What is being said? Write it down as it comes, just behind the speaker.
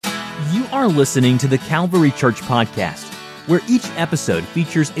are listening to the Calvary Church podcast, where each episode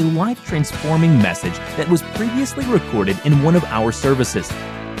features a life-transforming message that was previously recorded in one of our services.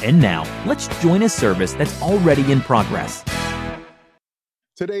 And now, let's join a service that's already in progress.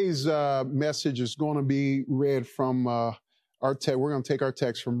 Today's message is going to be read from our text. We're going to take our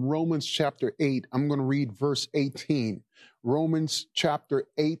text from Romans chapter 8. I'm going to read verse 18. Romans chapter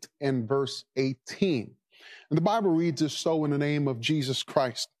 8 and verse 18. And the Bible reads as so in the name of Jesus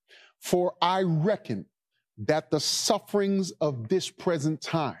Christ. For I reckon that the sufferings of this present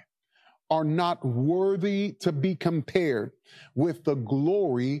time are not worthy to be compared with the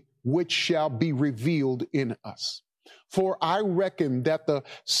glory which shall be revealed in us. For I reckon that the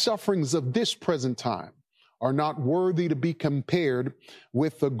sufferings of this present time are not worthy to be compared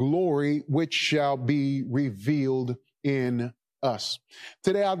with the glory which shall be revealed in us.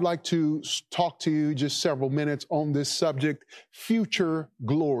 Today, I'd like to talk to you just several minutes on this subject, future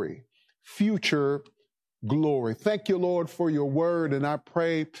glory. Future glory. Thank you, Lord, for your word. And I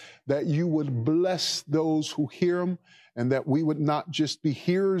pray that you would bless those who hear them and that we would not just be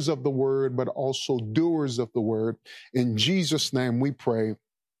hearers of the word, but also doers of the word. In Jesus' name we pray.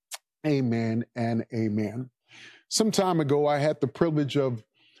 Amen and amen. Some time ago, I had the privilege of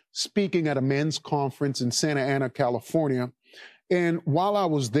speaking at a men's conference in Santa Ana, California. And while I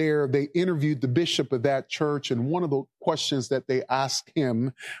was there, they interviewed the bishop of that church. And one of the questions that they asked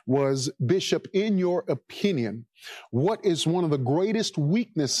him was, Bishop, in your opinion, what is one of the greatest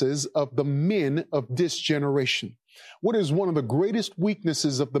weaknesses of the men of this generation? What is one of the greatest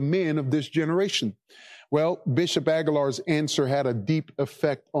weaknesses of the men of this generation? Well, Bishop Aguilar's answer had a deep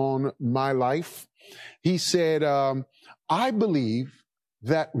effect on my life. He said, I believe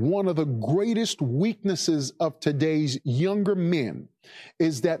that one of the greatest weaknesses of today's younger men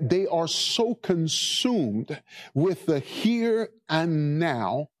is that they are so consumed with the here and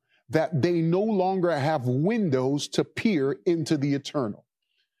now that they no longer have windows to peer into the eternal.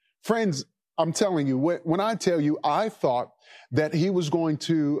 Friends, I'm telling you, when I tell you, I thought that he was going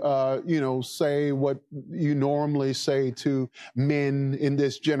to, say what you normally say to men in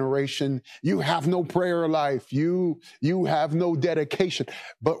this generation. You have no prayer life. You have no dedication.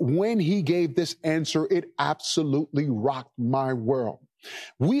 But when he gave this answer, it absolutely rocked my world.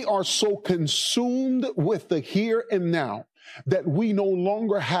 We are so consumed with the here and now that we no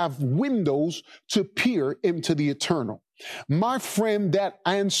longer have windows to peer into the eternal. My friend, that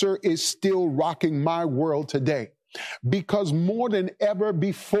answer is still rocking my world today. Because more than ever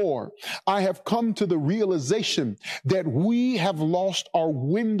before, I have come to the realization that we have lost our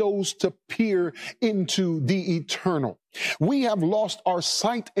windows to peer into the eternal. We have lost our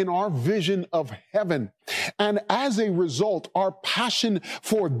sight and our vision of heaven. And as a result, our passion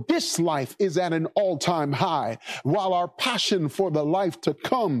for this life is at an all-time high, while our passion for the life to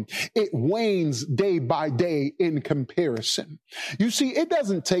come, it wanes day by day in comparison. You see, it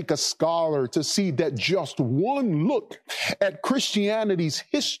doesn't take a scholar to see that just one look at Christianity's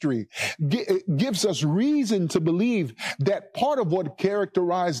history gives us reason to believe that part of what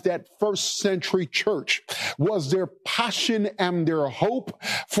characterized that first century church was their passion and their hope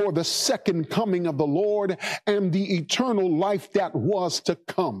for the second coming of the Lord and the eternal life that was to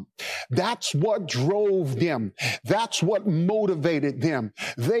come. That's what drove them. That's what motivated them.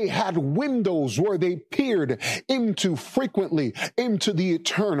 They had windows where they peered frequently into the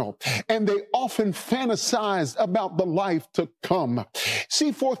eternal, and they often fantasized about the life to come.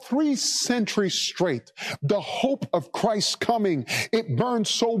 See, for 3 centuries straight, the hope of Christ's coming, it burned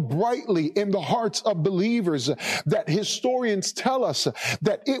so brightly in the hearts of believers that historians tell us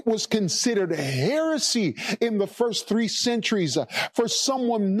that it was considered heresy in the first 3 centuries for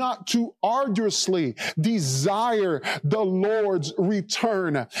someone not to arduously desire the Lord's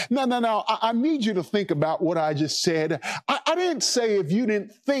return. Now, I need you to think about what I just said. I didn't say if you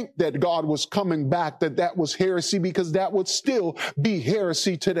didn't think that God was coming back, that was heresy, because that would still be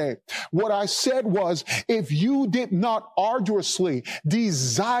heresy today. What I said was, if you did not arduously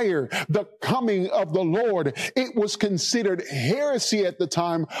desire the coming of the Lord, it was considered heresy at the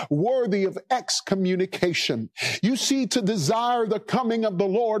time, worthy of excommunication. You see, to desire the coming of the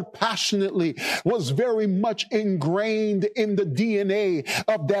Lord passionately was very much ingrained in the DNA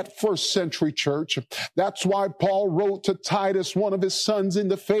of that first century church. That's why Paul wrote to Titus, one of his sons in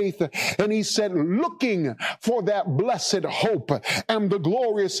the faith, and he said, looking for that blessed hope and the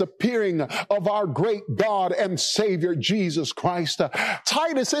glorious appearing of our great God and Savior Jesus Christ.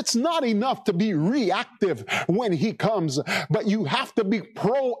 Titus, it's not enough to be reactive when he comes, but you have to be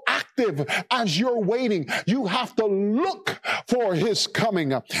proactive active as you're waiting. You have to look for his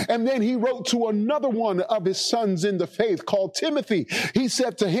coming. And then he wrote to another one of his sons in the faith called Timothy. He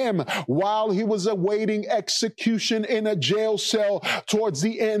said to him, while he was awaiting execution in a jail cell towards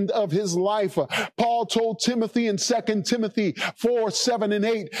the end of his life, Paul told Timothy in 2 Timothy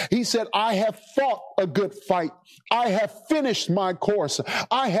 4:7-8, he said, I have fought a good fight. I have finished my course.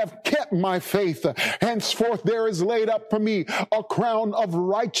 I have kept my faith. Henceforth there is laid up for me a crown of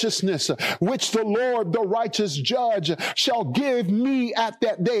righteousness, which the Lord, the righteous judge, shall give me at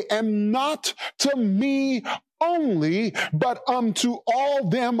that day, and not to me only, but unto all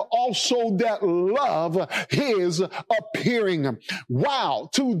them also that love his appearing. Wow.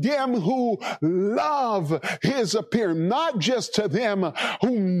 To them who love his appearing, not just to them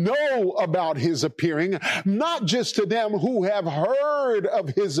who know about his appearing, not just to them who have heard of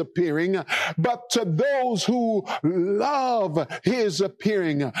his appearing, but to those who love his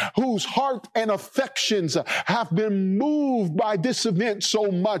appearing, whose heart and affections have been moved by this event so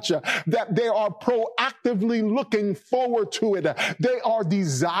much that they are proactively looking forward to it. They are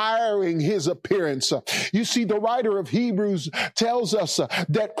desiring his appearance. You see, the writer of Hebrews tells us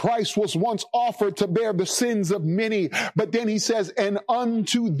that Christ was once offered to bear the sins of many, but then he says, and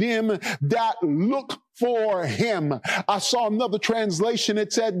unto them that look for him. I saw another translation.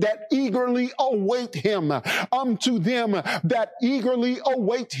 It said that eagerly await him. Unto them that eagerly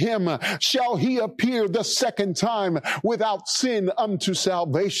await him shall he appear the second time without sin unto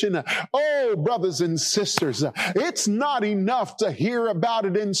salvation. Oh, brothers and sisters, it's not enough to hear about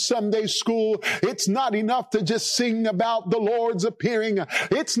it in Sunday school. It's not enough to just sing about the Lord's appearing.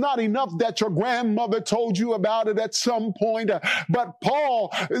 It's not enough that your grandmother told you about it at some point. But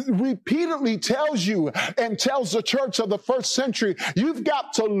Paul repeatedly tells you and tells the church of the first century, you've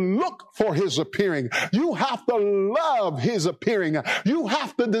got to look for his appearing. You have to love his appearing. You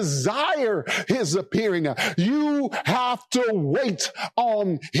have to desire his appearing. You have to wait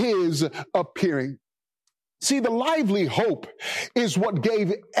on his appearing. See, the lively hope is what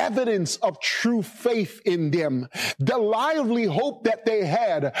gave evidence of true faith in them. The lively hope that they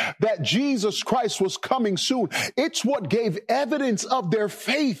had that Jesus Christ was coming soon. It's what gave evidence of their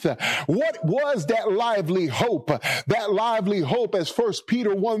faith. What was that lively hope? That lively hope, as 1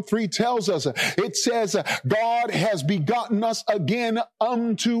 Peter 1:3 tells us, it says, God has begotten us again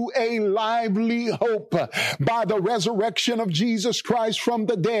unto a lively hope by the resurrection of Jesus Christ from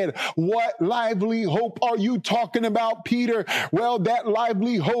the dead. What lively hope are you talking about, Peter? Well, that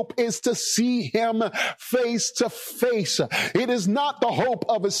lively hope is to see him face to face. It is not the hope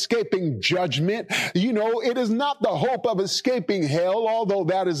of escaping judgment. It is not the hope of escaping hell, although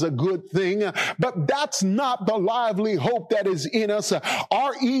that is a good thing. But that's not the lively hope that is in us.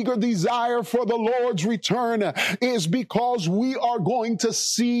 Our eager desire for the Lord's return is because we are going to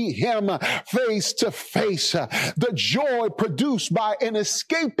see him face to face. The joy produced by an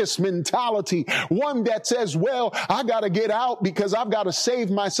escapist mentality, one that says, well, I got to get out because I've got to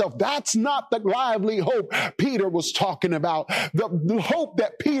save myself. That's not the lively hope Peter was talking about. The hope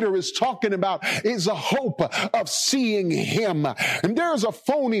that Peter is talking about is a hope of seeing him. And there's a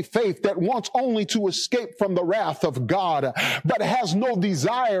phony faith that wants only to escape from the wrath of God, but has no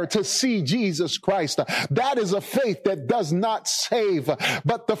desire to see Jesus Christ. That is a faith that does not save,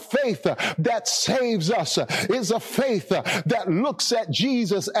 but the faith that saves us is a faith that looks at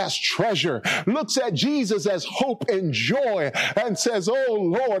Jesus as treasure, looks at Jesus as hope and joy, and says, oh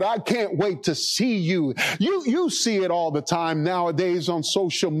Lord, I can't wait to see you. You see it all the time nowadays on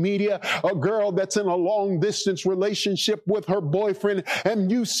social media, a girl that's in a long distance relationship with her boyfriend,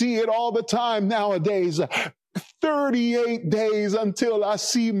 and you see it all the time nowadays. 38 days until I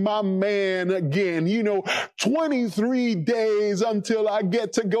see my man again. 23 days until I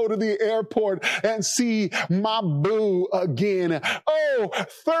get to go to the airport and see my boo again.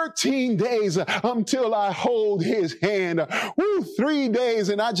 13 days until I hold his hand. 3 days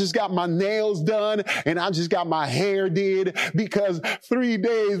and I just got my nails done and I just got my hair did, because 3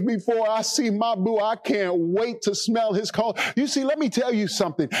 days before I see my boo, I can't wait to smell his cologne. You see, let me tell you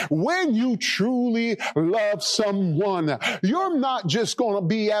something. When you truly love someone, you're not just going to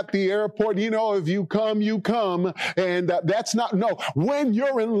be at the airport. If you come, you come. And that's not, no. When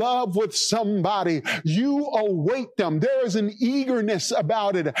you're in love with somebody, you await them. There is an eagerness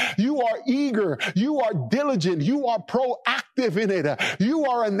about it. You are eager. You are diligent. You are proactive in it. You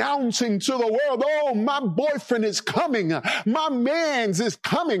are announcing to the world, oh, my boyfriend is coming. My man's is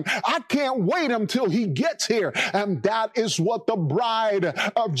coming. I can't wait until he gets here. And that is what the bride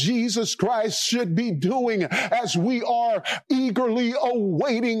of Jesus Christ should be doing as we are eagerly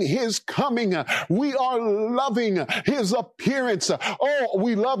awaiting his coming. We are loving his appearance. Oh,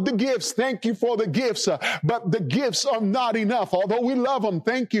 we love the gifts. Thank you for the gifts. But the gifts are not enough. Although we love them,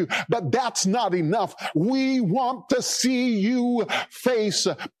 thank you. But that's not enough. We want to see you face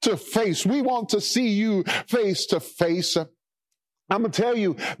to face. We want to see you face to face. I'm going to tell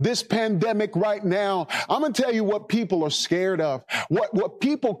you, this pandemic right now, I'm going to tell you what people are scared of, what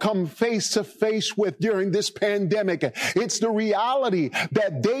people come face to face with during this pandemic. It's the reality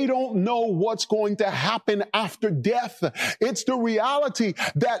that they don't know what's going to happen after death. It's the reality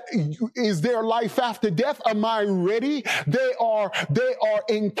that is there life after death? Am I ready? They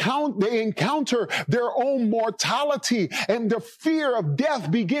encounter their own mortality, and the fear of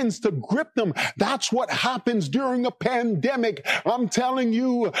death begins to grip them. That's what happens during a pandemic. I'm telling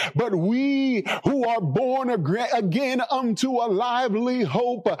you, but we who are born again unto a lively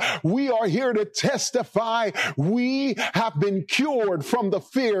hope, we are here to testify we have been cured from the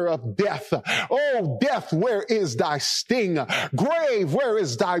fear of death. Oh, death, where is thy sting? Grave, where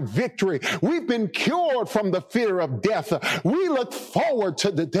is thy victory? We've been cured from the fear of death. We look forward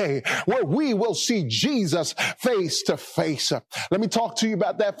to the day where we will see Jesus face to face. Let me talk to you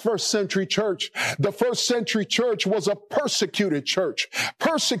about that first century church. The first century church was a persecuted church.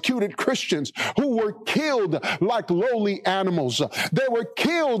 Persecuted Christians who were killed like lowly animals. They were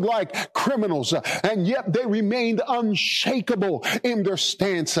killed like criminals, and yet they remained unshakable in their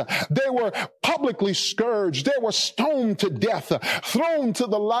stance. They were publicly scourged. They were stoned to death, thrown to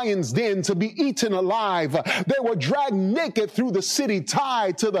the lion's den to be eaten alive. They were dragged naked through the city,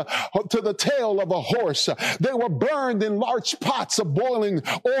 tied to the tail of a horse. They were burned in large pots of boiling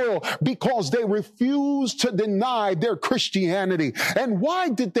oil because they refused to deny their Christianity. And why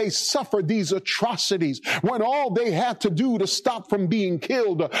did they suffer these atrocities when all they had to do to stop from being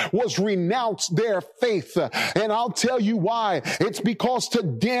killed was renounce their faith? And I'll tell you why. It's because to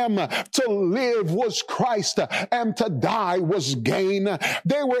them to live was Christ and to die was gain.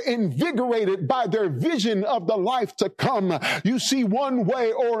 They were invigorated by their vision of the life to come. You see, one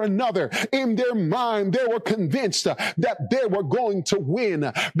way or another, in their mind, they were convinced that they were going to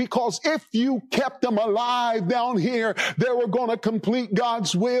win, because if you kept them alive down here, they were going to complete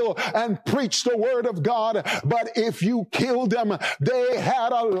God's will and preach the word of God. But if you killed them, they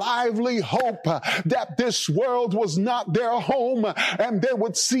had a lively hope that this world was not their home and they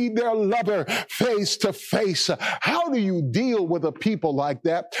would see their lover face to face. How do you deal with a people like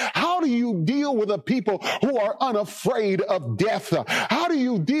that? How do you deal with a people who are unafraid of death? How do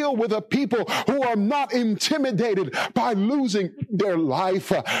you deal with a people who are not intimidated by losing their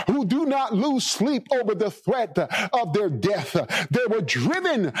life, who do not lose sleep over the threat of their death? They were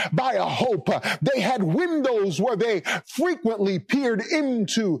driven by a hope. They had windows where they frequently peered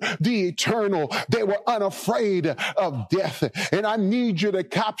into the eternal. They were unafraid of death. And I need you to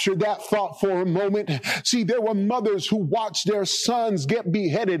capture that thought for a moment. See, there were mothers who watched their sons get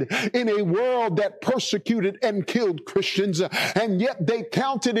beheaded in a world that persecuted and killed Christians, and yet they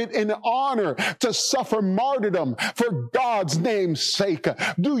counted it an honor to suffer martyrdom for God's name's sake.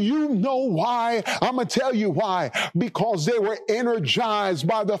 Do you know why? I'm going to tell you why. Because they were energized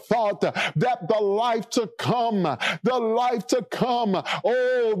by the thought that the life to come,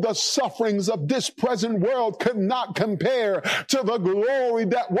 oh, the sufferings of this present world could not compare to the glory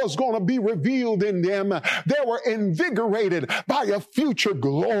that was going to be revealed in them. They were invigorated by a future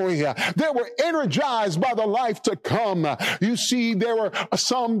glory. They were energized by the life to come. You see, there were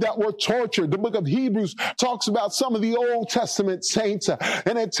some that were tortured. The book of Hebrews talks about some of the Old Testament saints,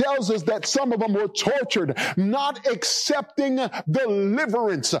 and it tells us that some of them were tortured, not accepting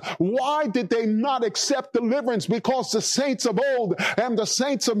deliverance. Why did they not accept deliverance? Because the saints of old and the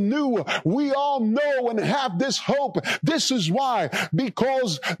saints of new, we all know and have this hope. This is why,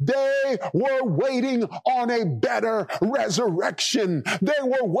 because they were waiting on a better resurrection. They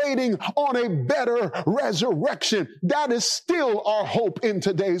were waiting on a better resurrection. That is still our hope in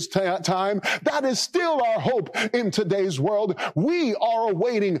today's time. That is still our hope in today's world. We are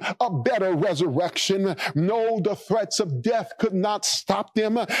awaiting a better resurrection. No, the threats of death could not stop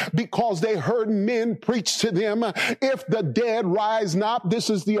them because they heard men preach to them. If the dead rise not, this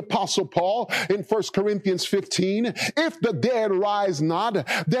is the Apostle Paul in 1 Corinthians 15. If the dead rise not,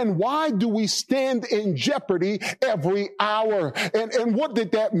 then why do we stand in jeopardy every hour? And what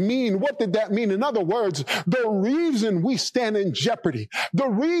did that mean? What did that mean? In other words, the reason we stand in jeopardy, the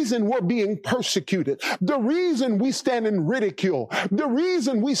reason we're being persecuted, the reason we stand in ridicule, the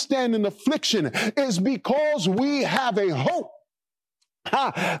reason we stand in affliction is because we have a hope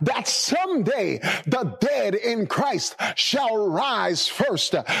that someday the dead in Christ shall rise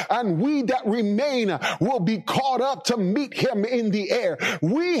first, and we that remain will be caught up to meet him in the air.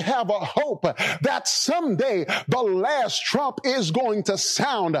 We have a hope that someday the last trump is going to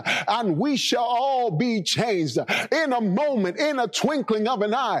sound, and we shall all be changed in a moment, in a twinkling of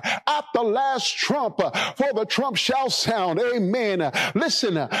an eye, at the last trump, for the trump shall sound. Amen.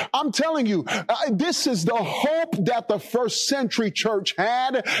 Listen, I'm telling you, this is the hope that the first century church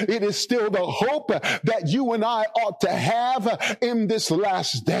had. It is still the hope that you and I ought to have in this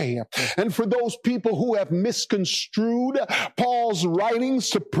last day. And for those people who have misconstrued Paul's writings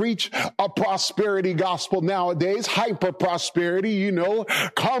to preach a prosperity gospel nowadays, hyper prosperity,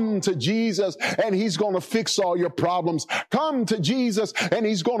 come to Jesus and he's going to fix all your problems. Come to Jesus and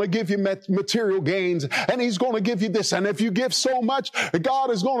he's going to give you material gains, and he's going to give you this. And if you give so much,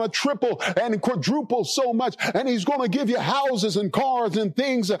 God is going to triple and quadruple so much, and he's going to give you houses and cars and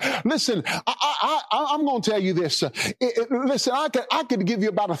things. Listen, I'm going to tell you this. Listen, I could give you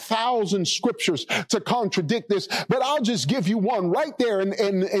about 1,000 scriptures to contradict this, but I'll just give you one right there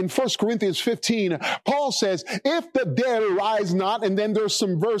in 1 Corinthians 15. Paul says, if the dead rise not, and then there's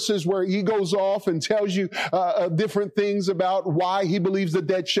some verses where he goes off and tells you different things about why he believes the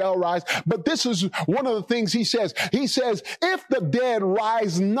dead shall rise. But this is one of the things he says. He says, if the dead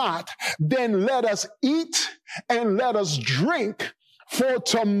rise not, then let us eat and let us drink, for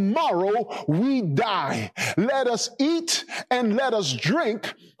tomorrow we die. Let us eat and let us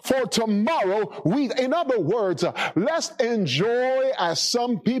drink, for tomorrow in other words, let's enjoy, as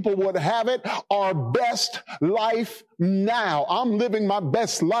some people would have it, our best life now. I'm living my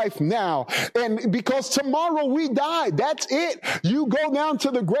best life now. And because tomorrow we die, that's it. You go down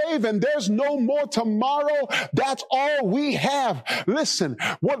to the grave and there's no more tomorrow. That's all we have. Listen,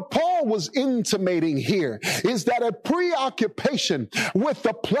 what Paul was intimating here is that a preoccupation with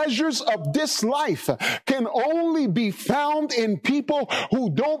the pleasures of this life can only be found in people who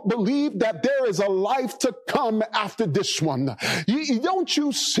don't believe that there is a life to come after this one. Don't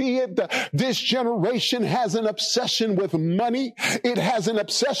you see it? This generation has an obsession with money. It has an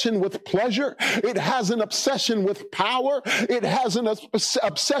obsession with pleasure. It has an obsession with power. It has an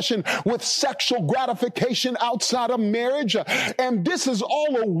obsession with sexual gratification outside of marriage. And this is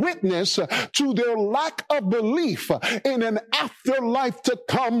all a witness to their lack of belief in an afterlife to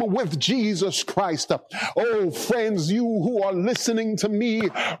come with Jesus Christ. Oh, friends, you who are listening to me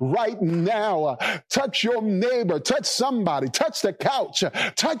right now, touch your neighbor, touch somebody, touch the couch,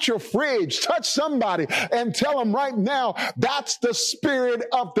 touch your fridge, touch somebody, and tell them right now, that's the spirit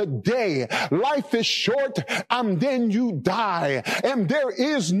of the day. Life is short, and then you die, and there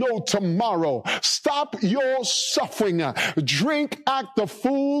is no tomorrow. Stop your suffering. Drink, act a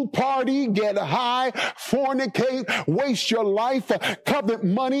fool, party, get high, fornicate, waste your life, covet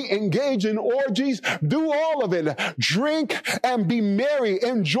money, engage in orgies, do all of it. Drink and be merry.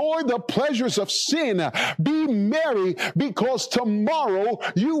 Enjoy the pleasures of sin. Be merry, because tomorrow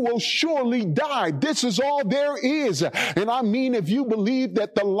you will surely die. This is all there is. And I mean, if you believe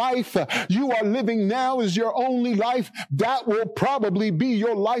that the life you are living now is your only life, that will probably be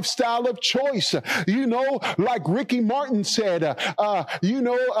your lifestyle of choice. Like Ricky Martin said,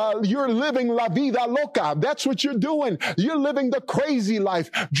 you're living la vida loca. That's what you're doing. You're living the crazy life.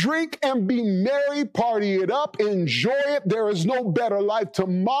 Drink and be merry, party it up, enjoy it. There is no better life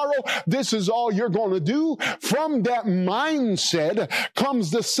tomorrow. This is all you're going to do. From that mindset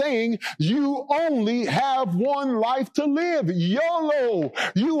comes the saying, you only have one life to live. YOLO.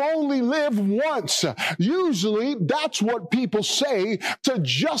 You only live once. Usually that's what people say to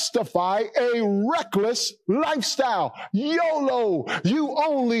justify a reckless lifestyle. YOLO. You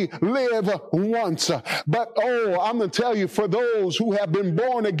only live once. But I'm going to tell you, for those who have been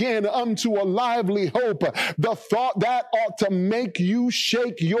born again unto a lively hope, the thought that ought to make you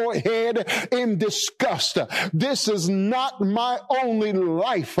shake your head in disgust. This is not my only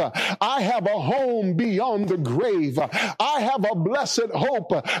life. I have a home beyond the grave. I have a blessed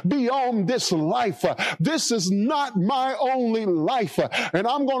hope beyond this life. This is not my only life. And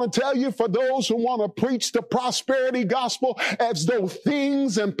I'm going to tell you, for those who want to preach the prosperity gospel as though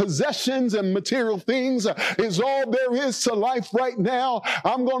things and possessions and material things is all there is to life right now,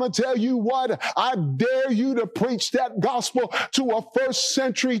 I'm going to tell you what, I dare you to preach that gospel to a first first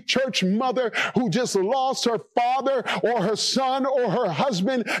century church mother who just lost her father or her son or her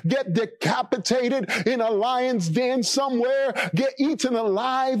husband, get decapitated in a lion's den somewhere, get eaten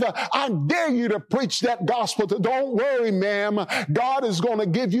alive. I dare you to preach that gospel. Don't worry, ma'am. God is going to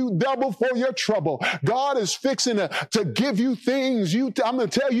give you double for your trouble. God is fixing to give you things. I'm going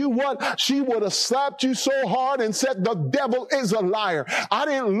to tell you what, she would have slapped you so hard and said, the devil is a liar. I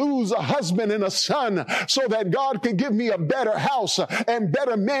didn't lose a husband and a son so that God could give me a better house and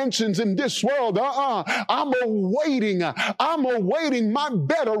better mansions in this world. I'm awaiting my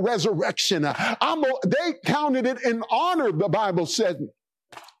better resurrection. They counted it in honor, the Bible said,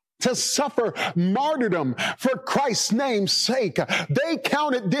 to suffer martyrdom for Christ's name's sake. They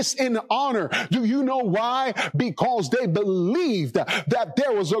counted this in honor. Do you know why? Because they believed that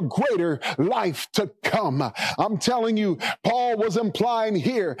there was a greater life to come. I'm telling you, Paul was implying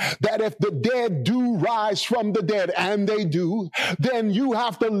here that if the dead do rise from the dead, and they do, then you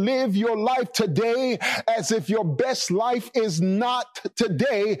have to live your life today as if your best life is not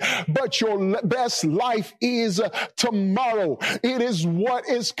today, but your best life is tomorrow. It is what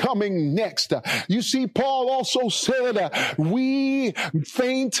is coming next. You see, Paul also said, we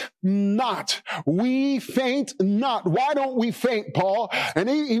faint not. We faint not. Why don't we faint, Paul? And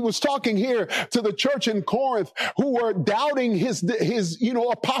he was talking here to the church in Corinth who were doubting his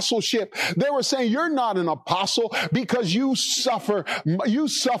apostleship. They were saying, you're not an apostle because you suffer,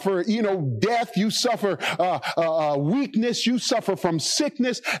 death, you suffer weakness, you suffer from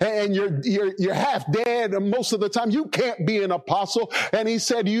sickness, and you're half dead most of the time. You can't be an apostle. And he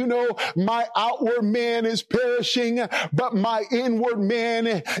said, my outward man is perishing, but my inward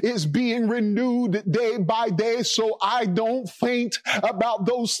man is being renewed day by day. So I don't faint about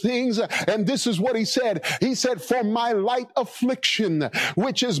those things. And this is what he said. He said, for my light affliction,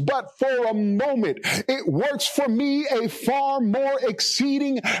 which is but for a moment, it works for me a far more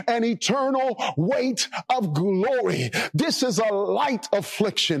exceeding and eternal weight of glory. This is a light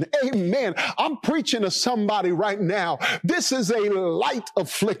affliction. Amen. I'm preaching to somebody right now. This is a light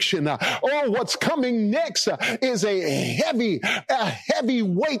affliction. What's coming next is a heavy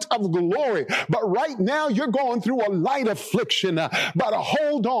weight of glory. But right now you're going through a light affliction. But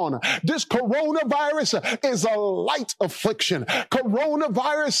hold on. This coronavirus is a light affliction.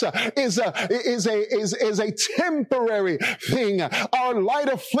 Coronavirus is a temporary thing. Our light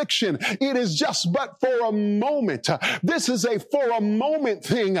affliction, it is just but for a moment. This is a for a moment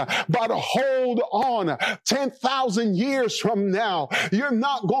thing. But hold on. 10,000 years from now, you're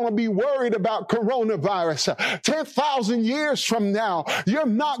not going to be worried about coronavirus. 10,000 years from now, you're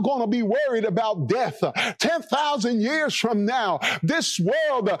not going to be worried about death. 10,000 years from now, this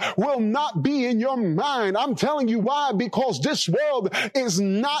world will not be in your mind. I'm telling you why, because this world is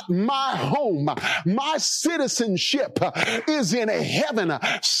not my home. My citizenship is in heaven.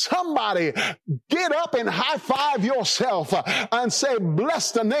 Somebody get up and high five yourself and say,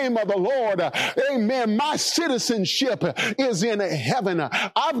 bless the name of the Lord. Amen. My citizenship is in heaven.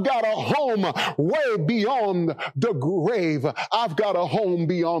 I've got a home way beyond the grave. I've got a home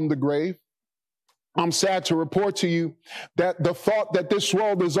beyond the grave. I'm sad to report to you that the thought that this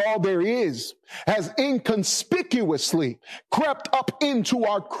world is all there is has inconspicuously crept up into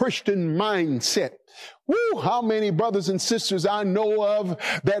our Christian mindset. Woo, how many brothers and sisters I know of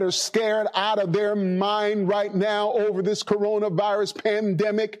that are scared out of their mind right now over this coronavirus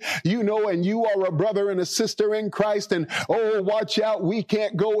pandemic, and you are a brother and a sister in Christ, and watch out, we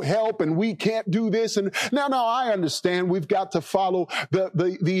can't go help and we can't do this. And now I understand we've got to follow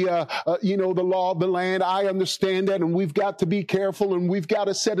the law of the land. I understand that, and we've got to be careful, and we've got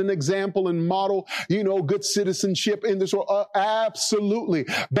to set an example and model, good citizenship in this world. Absolutely.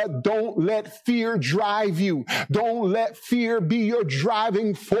 But don't let fear drive you. Don't let fear be your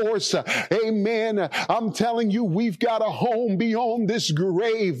driving force. Amen. I'm telling you, we've got a home beyond this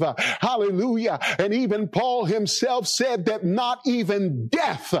grave. Hallelujah. And even Paul himself said that not even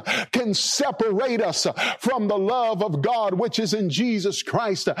death can separate us from the love of God, which is in Jesus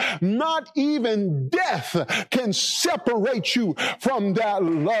Christ. Not even death can separate you from that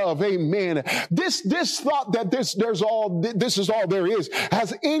love. Amen. This thought that this is all there is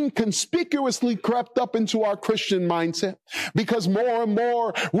has inconspicuously crept up into our Christian mindset, because more and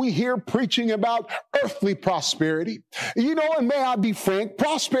more we hear preaching about earthly prosperity. And may I be frank,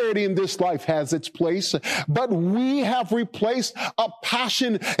 prosperity in this life has its place, but we have replaced a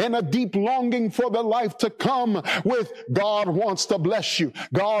passion and a deep longing for the life to come with God wants to bless you.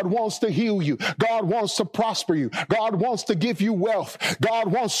 God wants to heal you. God wants to prosper you. God wants to give you wealth. God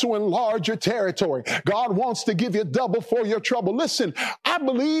wants to enlarge your territory. God wants to give you double for your trouble. Listen, I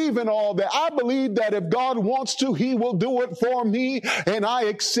believe in all that. I believe that that if God wants to, he will do it for me. And I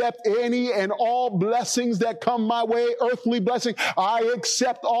accept any and all blessings that come my way, earthly blessing. I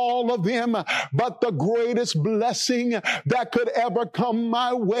accept all of them. But the greatest blessing that could ever come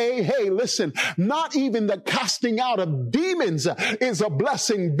my way, hey, listen, not even the casting out of demons is a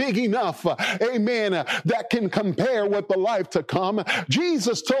blessing big enough, amen, that can compare with the life to come.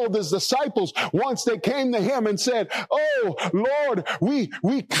 Jesus told his disciples once they came to him and said, oh, Lord,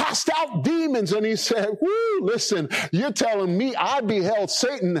 we cast out demons. And he said, whoo, listen, you're telling me I beheld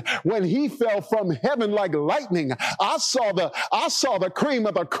Satan when he fell from heaven like lightning. I saw the cream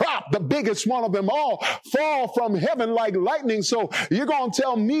of the crop, the biggest one of them all, fall from heaven like lightning. So you're going to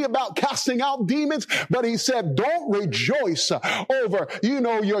tell me about casting out demons? But he said, don't rejoice over,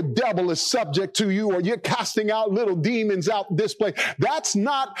 your devil is subject to you, or you're casting out little demons out this place. That's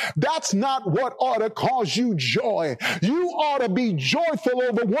not what ought to cause you joy. You ought to be joyful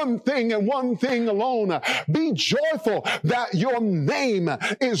over one thing and one thing alone. Be joyful that your name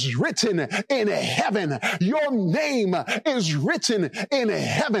is written in heaven. Your name is written in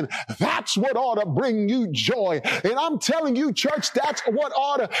heaven. That's what ought to bring you joy. And I'm telling you, church, that's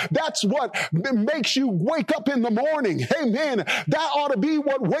what makes you wake up in the morning. Amen. That ought to be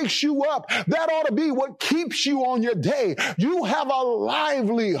what wakes you up. That ought to be what keeps you on your day. You have a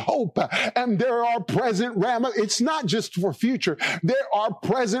lively hope, and there are present it's not just for future. There are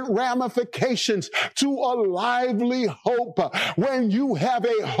present ramifications to a lively hope. When you have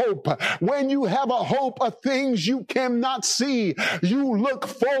a hope of things you cannot see, you look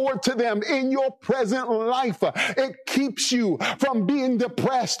forward to them in your present life. It keeps you from being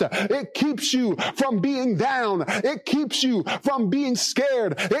depressed. It keeps you from being down. It keeps you from being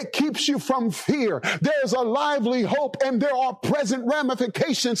scared. It keeps you from fear. There's a lively hope, and there are present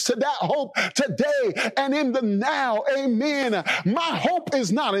ramifications to that hope today and in the now. Amen. My hope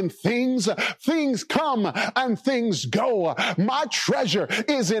is not in things. Things come and things go. My treasure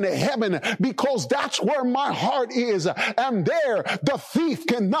is in heaven, because that's where my heart is. And there the thief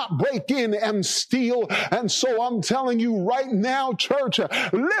cannot break in and steal. And so I'm telling you right now, church,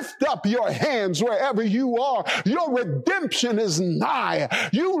 lift up your hands wherever you are. Your redemption is nigh.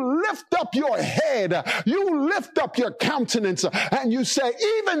 You lift up your head. You lift up your countenance, and you say,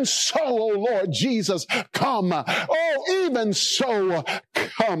 even so, O Lord Jesus, come. Oh, even so,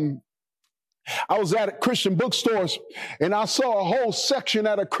 come. I was at Christian bookstores, and I saw a whole section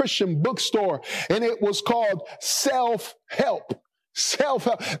at a Christian bookstore, and it was called self-help.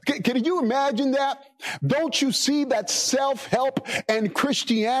 Self-help. Can you imagine that? Don't you see that self-help and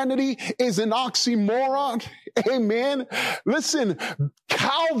Christianity is an oxymoron? Amen. Listen,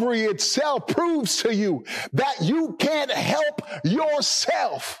 Calvary itself proves to you that you can't help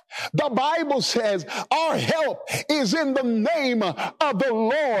yourself. The Bible says our help is in the name of the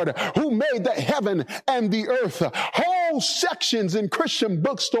Lord who made the heaven and the earth. Whole sections in Christian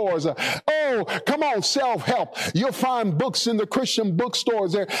bookstores. Oh, come on, self-help. You'll find books in the Christian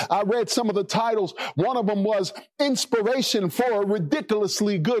bookstores there. I read some of the titles. One of them was Inspiration for a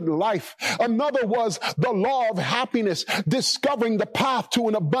Ridiculously Good Life. Another was The Law of Happiness, Discovering the Path to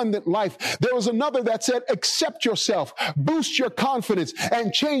an Abundant Life. There was another that said, Accept Yourself, Boost Your Confidence,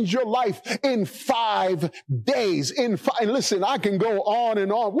 and Change Your Life in 5 days. And listen, I can go on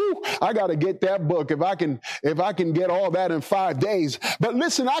and on. Woo, I got to get that book if I can get all that in 5 days. But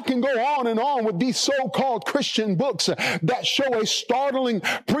listen, I can go on and on with these so-called Christian books that show a startling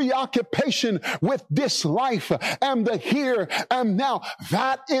preoccupation with this life and the here and now.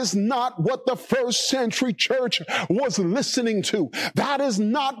 That is not what the first century church was listening to. That is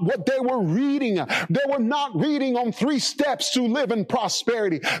not what they were reading. They were not reading on 3 steps to live in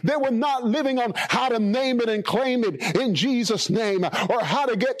prosperity. They were not living on how to name it and claim it in Jesus' name, or how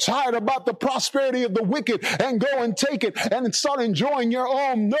to get tired about the prosperity of the wicked and go and take it and start enjoying your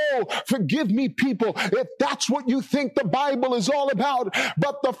own. No, forgive me, people, if that's what you think the Bible is all about.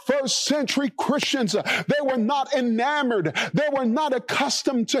 But the first century Christians, they were not enamored. They were not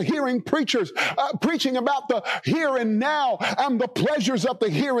accustomed to hearing preachers preaching about the here and now and the pleasures of the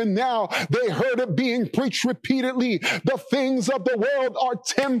here and now. They heard it being preached repeatedly. The things of the world are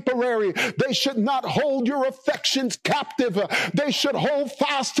temporary. They should not hold your affections captive. They should hold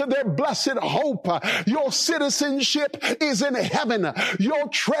fast to their blessed hope. Your citizenship is in heaven. Your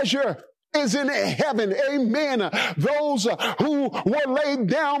treasure is in heaven. Amen. Those who were laid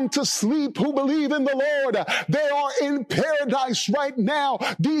down to sleep, who believe in the Lord, they are in paradise right now.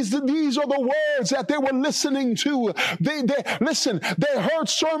 These are the words that they were listening to. They heard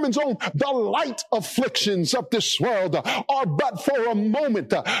sermons on the light afflictions of this world are but for a moment,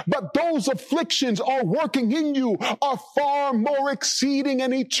 but those afflictions are working in you are far more exceeding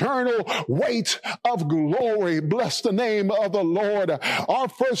an eternal weight of glory. Bless the name of the Lord. Our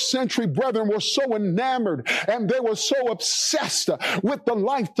first century brethren were so enamored and they were so obsessed with the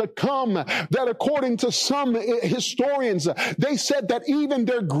life to come that according to some historians, they said that even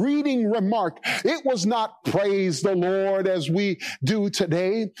their greeting remark, it was not praise the Lord as we do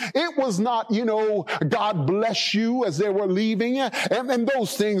today. It was not, God bless you as they were leaving. And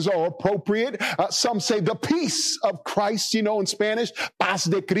those things are appropriate. Some say the peace of Christ, in Spanish, paz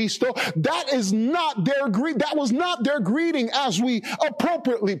de Cristo. That was not their greeting as we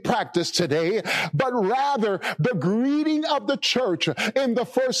appropriately practice today, but rather the greeting of the church in the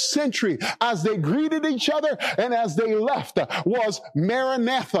first century as they greeted each other and as they left was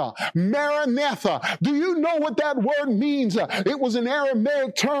Maranatha. Maranatha. Do you know what that word means? It was an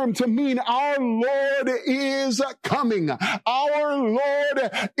Aramaic term to mean our Lord is coming. Our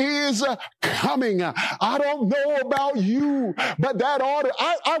Lord is coming. I don't know about you, but that order,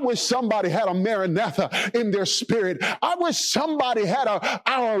 I wish somebody had a Maranatha in their spirit. I wish somebody had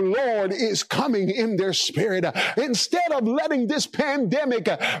our Lord is coming in their spirit. Instead of letting this pandemic,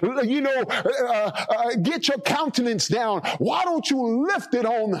 get your countenance down, why don't you lift it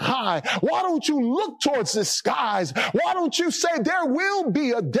on high? Why don't you look towards the skies? Why don't you say there will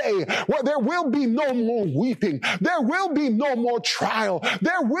be a day where there will be no more weeping? There will be no more trial.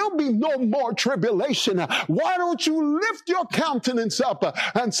 There will be no more tribulation. Why don't you lift your countenance up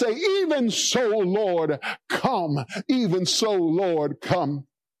and say, even so, Lord, come. Even so, Lord, come.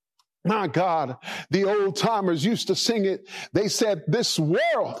 My God, the old timers used to sing it. They said, this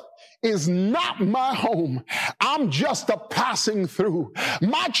world is not my home. I'm just a passing through.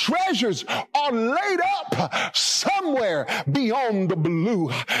 My treasures are laid up somewhere beyond the blue.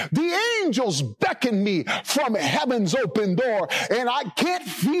 The angels beckon me from heaven's open door, and I can't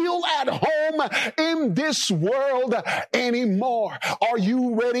feel at home in this world anymore. Are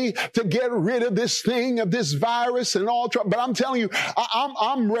you ready to get rid of this thing, of this virus and all? But I'm telling you,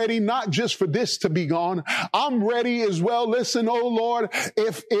 I'm ready not just for this to be gone. I'm ready as well. Listen, oh Lord,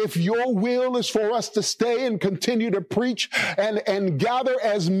 if your will is for us to stay and continue to preach and gather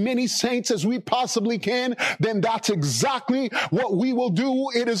as many saints as we possibly can, then that's exactly what we will do.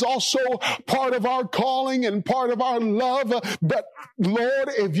 It is also part of our calling and part of our love. But Lord,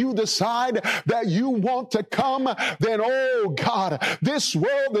 if you decide that you want to come, then, oh God, this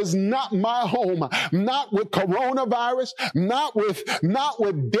world is not my home. Not with coronavirus, not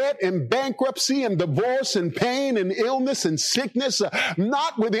with debt and bankruptcy and divorce and pain and illness and sickness,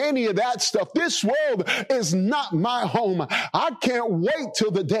 not with any of that stuff. This world is not my home. I can't wait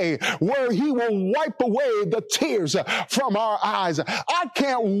till the day where he will wipe away the tears from our eyes. I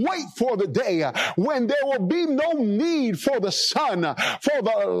can't wait for the day when there will be no need for the sun, for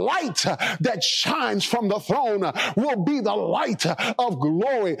the light that shines from the throne will be the light of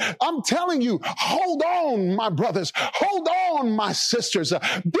glory. I'm telling you, hold on, my brothers. Hold on, my sisters.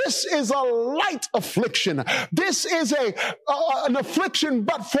 This is a light affliction. This is an affliction,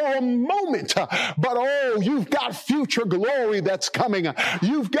 but for a moment. But oh, you've got future glory that's coming.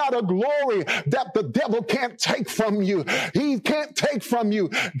 You've got a glory that the devil can't take from you. He can't take from you.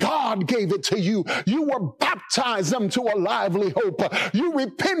 God gave it to you. You were baptized unto a lively hope. You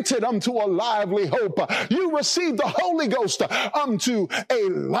repented unto a lively hope. You received the Holy Ghost unto a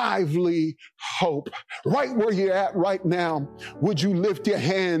lively hope. Right where you're at right now, would you lift your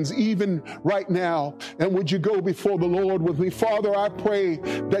hands even right now, and would you go before the Lord with me? Father, I pray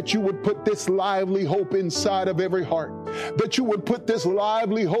that you would put this lively hope inside of every heart, that you would put this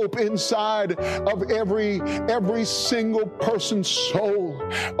lively hope inside of every single person's soul.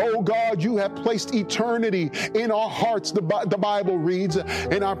 Oh God, you have placed eternity in our hearts, the Bible reads,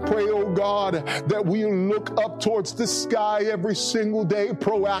 and I pray, oh God, that we look up towards the sky every single day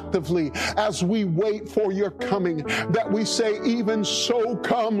proactively as we wait for your coming, that we say, even so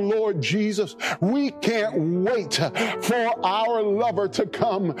come, Lord Jesus. We can't wait for our lover to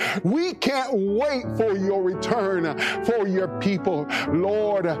come. We can't wait for your return, for your people.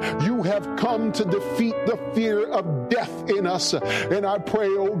 Lord, you have come to defeat the fear of death in us. And I pray,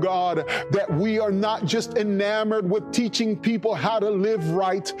 oh God, that we are not just enamored with teaching people how to live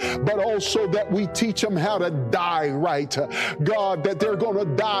right, but also that we teach them how to die right. God, that they're going to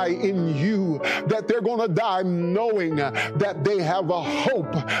die in you, that they're going to die knowing that they have a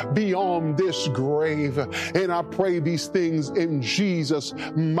hope beyond this grave. And I pray these things in Jesus'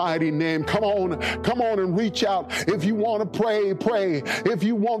 mighty name. Come on and reach out. If you want to pray, pray. If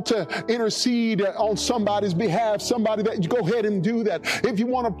you want to intercede on somebody's behalf, somebody, that you go ahead and do that. If you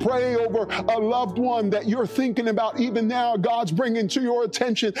want to pray over a loved one that you're thinking about even now, God's bringing to your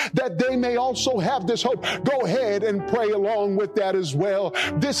attention, that they may also have this hope, go ahead and pray along with that as well.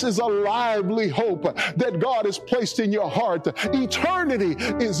 This is a lively hope that God has placed in your heart. Eternity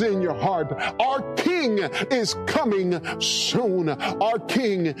is in your heart. Our King is coming soon. Our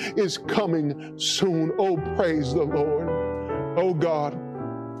King is coming soon. Oh, praise the Lord. Oh, God.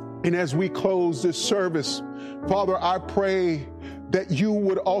 And as we close this service, Father, I pray that you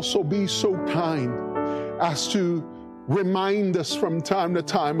would also be so kind as to remind us from time to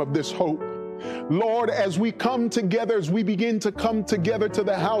time of this hope. Lord, as we come together, as we begin to come together to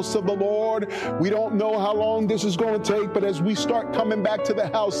the house of the Lord, we don't know how long this is going to take, but as we start coming back to the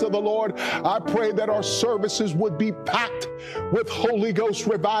house of the Lord, I pray that our services would be packed with Holy Ghost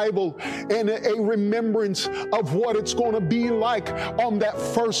revival and a remembrance of what it's going to be like on that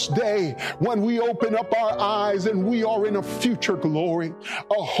first day when we open up our eyes and we are in a future glory,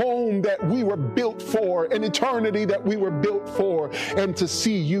 a home that we were built for, an eternity that we were built for, and to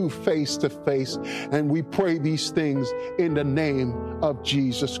see you face to face. And we pray these things in the name of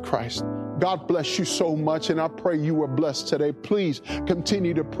Jesus Christ. God bless you so much, and I pray you were blessed today. Please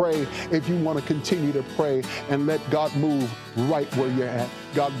continue to pray if you want to continue to pray, and let God move right where you're at.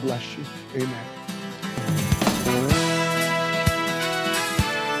 God bless you. Amen.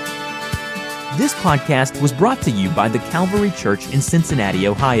 This podcast was brought to you by the Calvary Church in Cincinnati,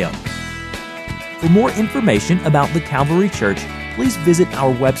 Ohio. For more information about the Calvary Church, please visit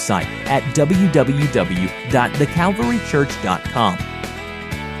our website at www.thecalvarychurch.com.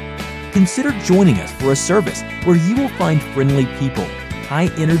 Consider joining us for a service where you will find friendly people,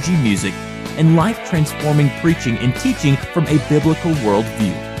 high-energy music, and life-transforming preaching and teaching from a biblical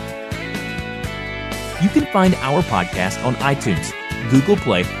worldview. You can find our podcast on iTunes, Google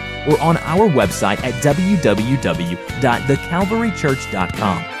Play, or on our website at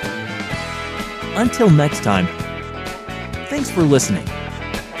www.thecalvarychurch.com. Until next time, thanks for listening.